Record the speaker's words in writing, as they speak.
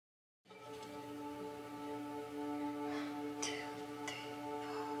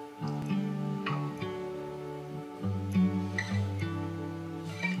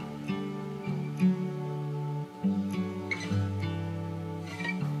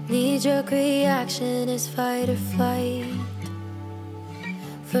Knee-jerk reaction is fight or flight.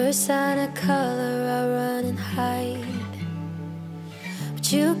 First sign of color, I run and hide.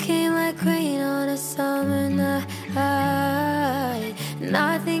 But you came like rain on a summer night, and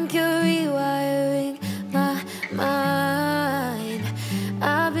I think you're rewiring my mind.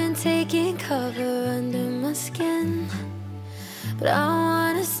 I've been taking cover under my skin, but I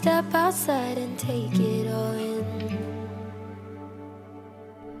wanna step outside and take it all in.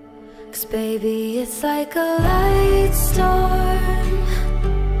 'Cause baby, it's like a light storm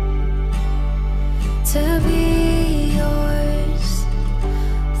to be yours.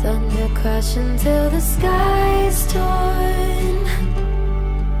 Thunder crashing till the sky's torn.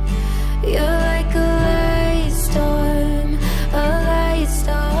 You're like a light storm, a light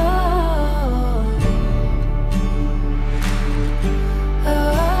storm.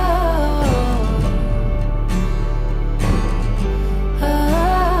 Oh,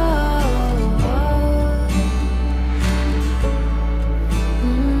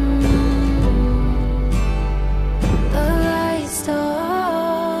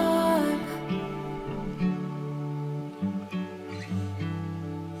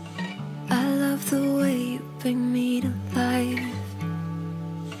 the way you bring me to life.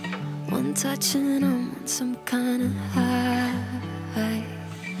 One touch and I'm on some kind of high.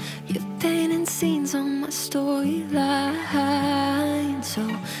 You're painting scenes on my storyline, so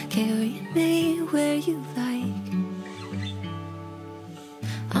carry me where you like.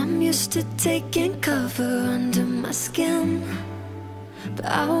 I'm used to taking cover under my skin, but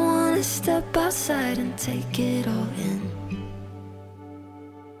I wanna step outside and take it all in.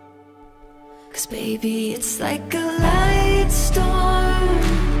 'Cause baby, it's like a light storm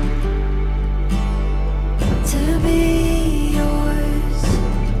to be yours.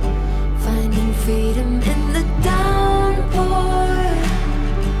 Finding freedom in the downpour.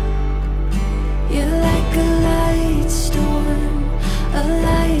 You're like a light storm, a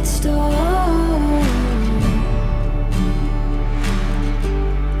light storm.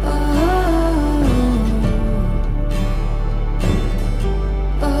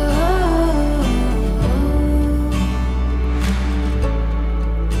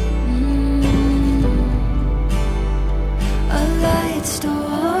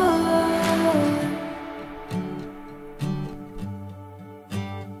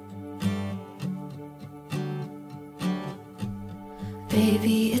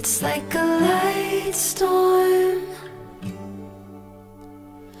 Baby, it's like a light storm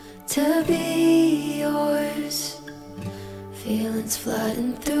to be yours. Feelings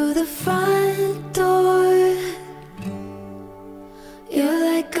flooding through the front door. You're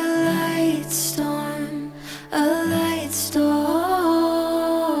like a light storm, a light storm.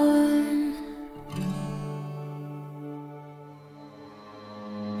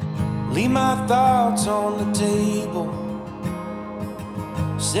 Leave my thoughts on the table.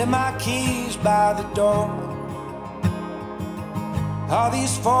 Set my keys by the door. All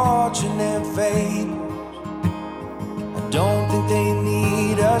these fortune and fables, I don't think they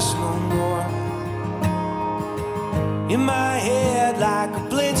need us no more. In my head like a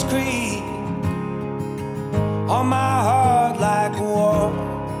blitzkrieg, on my heart like a war.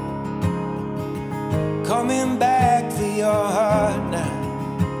 Coming back for your heart now,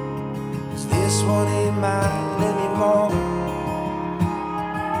 'cause this one ain't mine anymore.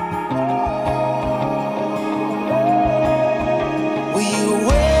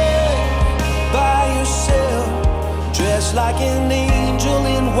 Like an angel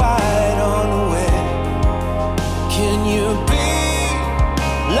in white unaware. Can you be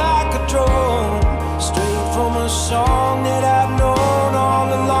like a drone, straight from a song that I've known all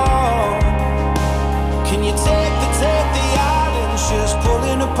along? Can you take the islands, just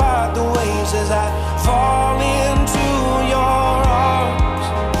pulling apart the waves as I fall into your arms,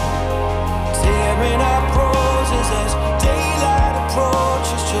 tearing up roses as daylight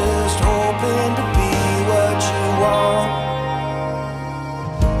approaches, just hoping to be what you want.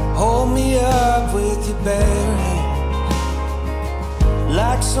 Hold me up with your bare hands,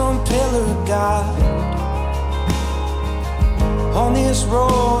 like some pillar of God, on this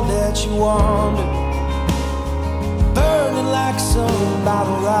road that you wander, burning like some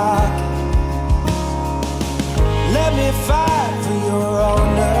bottle rocket. Let me fight for your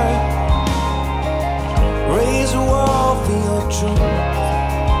honor, raise a wall for your truth,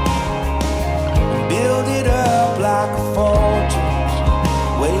 build it up like a fortress,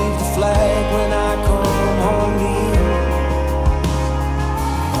 wave the flag when I come home to you.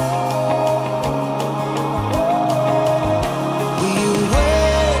 Will you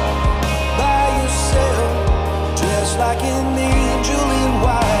wait by yourself, dressed like an angel in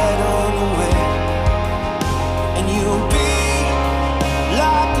white?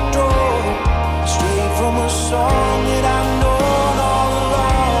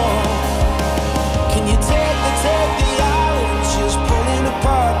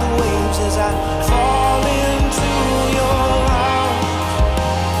 fall into your arms.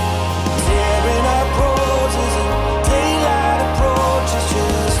 Tearing up roses and daylight approaches,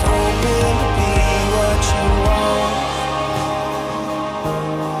 just hoping to be what you want.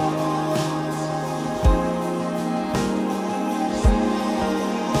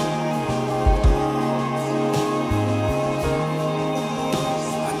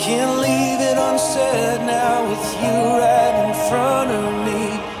 Can't leave it unsaid now with you right in front of me.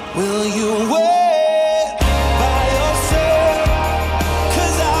 Will you wait by yourself?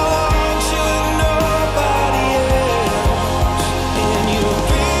 'Cause I want you and nobody else. And you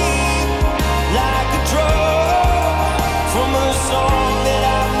beat like a drum from a song that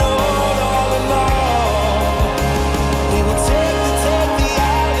I've known all along. We will take the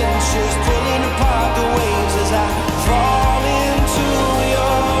islands, just pulling apart the waves as I fall into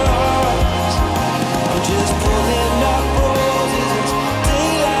your arms. I'm just pulling up roses as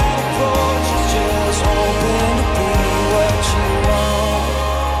daylight approaches, just hoping to be what you want.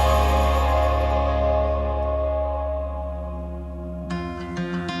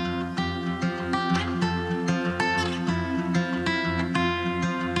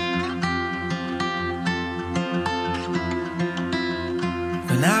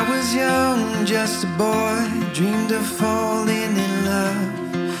 When I was young, just a boy, dreamed of falling in love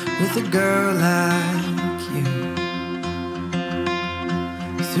with a girl like you.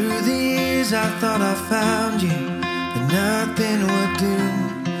 Through the years I thought I found you, but nothing would do.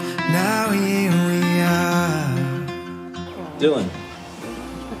 Now here we are. Dylan,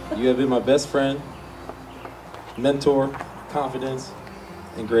 you have been my best friend, mentor, confidence,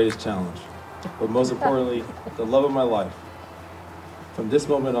 and greatest challenge. But most importantly, the love of my life. From this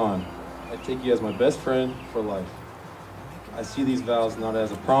moment on, I take you as my best friend for life. I see these vows not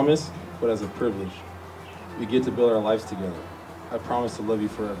as a promise, but as a privilege. We get to build our lives together. I promise to love you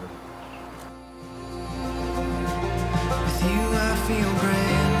forever. With you I feel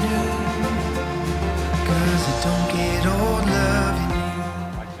brand new, 'cause I don't get old loving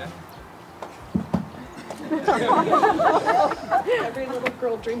you. Every little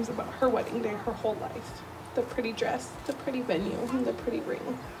girl dreams about her wedding day her whole life. The pretty dress, the pretty venue, and the pretty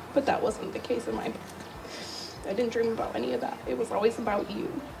ring. But that wasn't the case in my book. I didn't dream about any of that. It was always about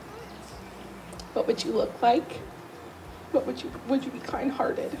you. What would you look like? Would you be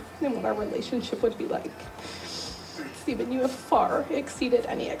kind-hearted? And what our relationship would be like? Stephen, you have far exceeded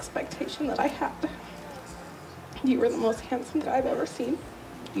any expectation that I had. You were the most handsome guy I've ever seen,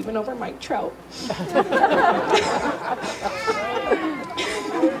 even over Mike Trout.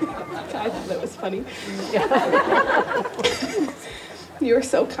 I thought that was funny. You're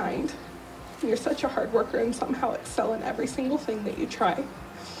so kind. You're such a hard worker and somehow excel in every single thing that you try.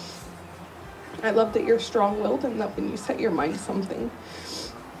 I love that you're strong-willed and that when you set your mind to something,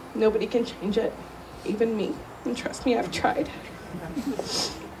 nobody can change it, even me. And trust me, I've tried.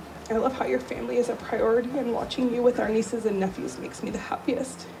 I love how your family is a priority, and watching you with our nieces and nephews makes me the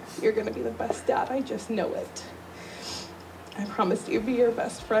happiest. You're gonna be the best dad, I just know it. I promise to be your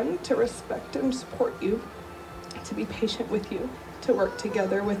best friend, to respect and support you, to be patient with you, to work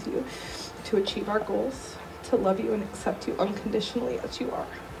together with you, to achieve our goals, to love you and accept you unconditionally as you are.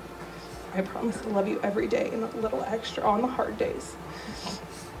 I promise to love you every day and a little extra on the hard days.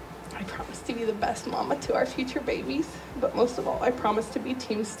 I promise to be the best mama to our future babies, but most of all, I promise to be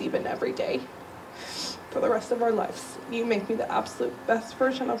Team Stephen every day. For the rest of our lives, you make me the absolute best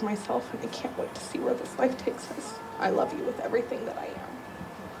version of myself, and I can't wait to see where this life takes us. I love you with everything that I am.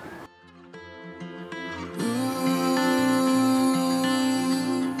 Ooh,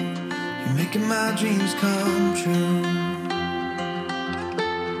 you're making my dreams come true.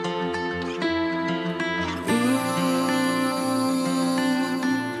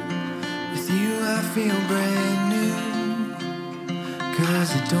 Feel brand new,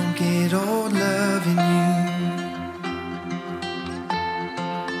 'cause I don't get old loving you.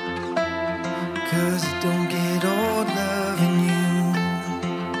 'Cause I don't get old loving you.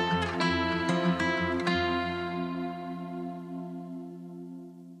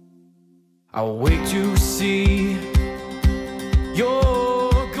 I'll wait to see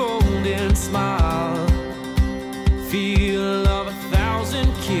your golden smile, feel of 1,000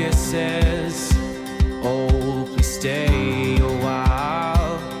 kisses. Oh, please stay a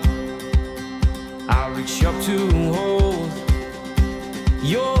while. I'll reach up to hold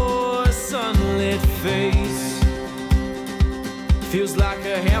your sunlit face. Feels like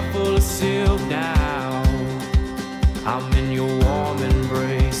a handful of silk now. I'm in your warm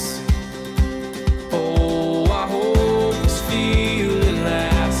embrace. Oh, I hope this feeling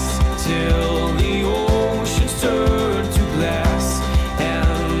lasts till the oceans turn to glass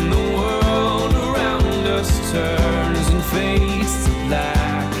and the world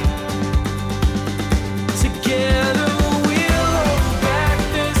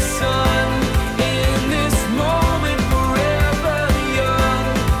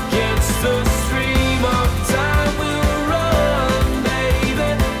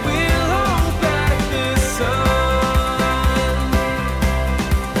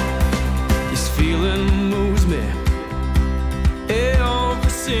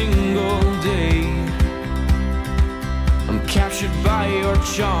captured by your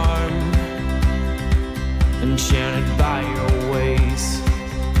charm, enchanted by your ways.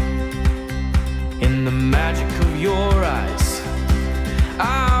 In the magic of your eyes,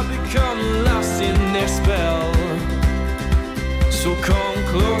 I've become lost in their spell. So come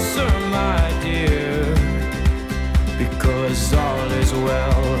closer,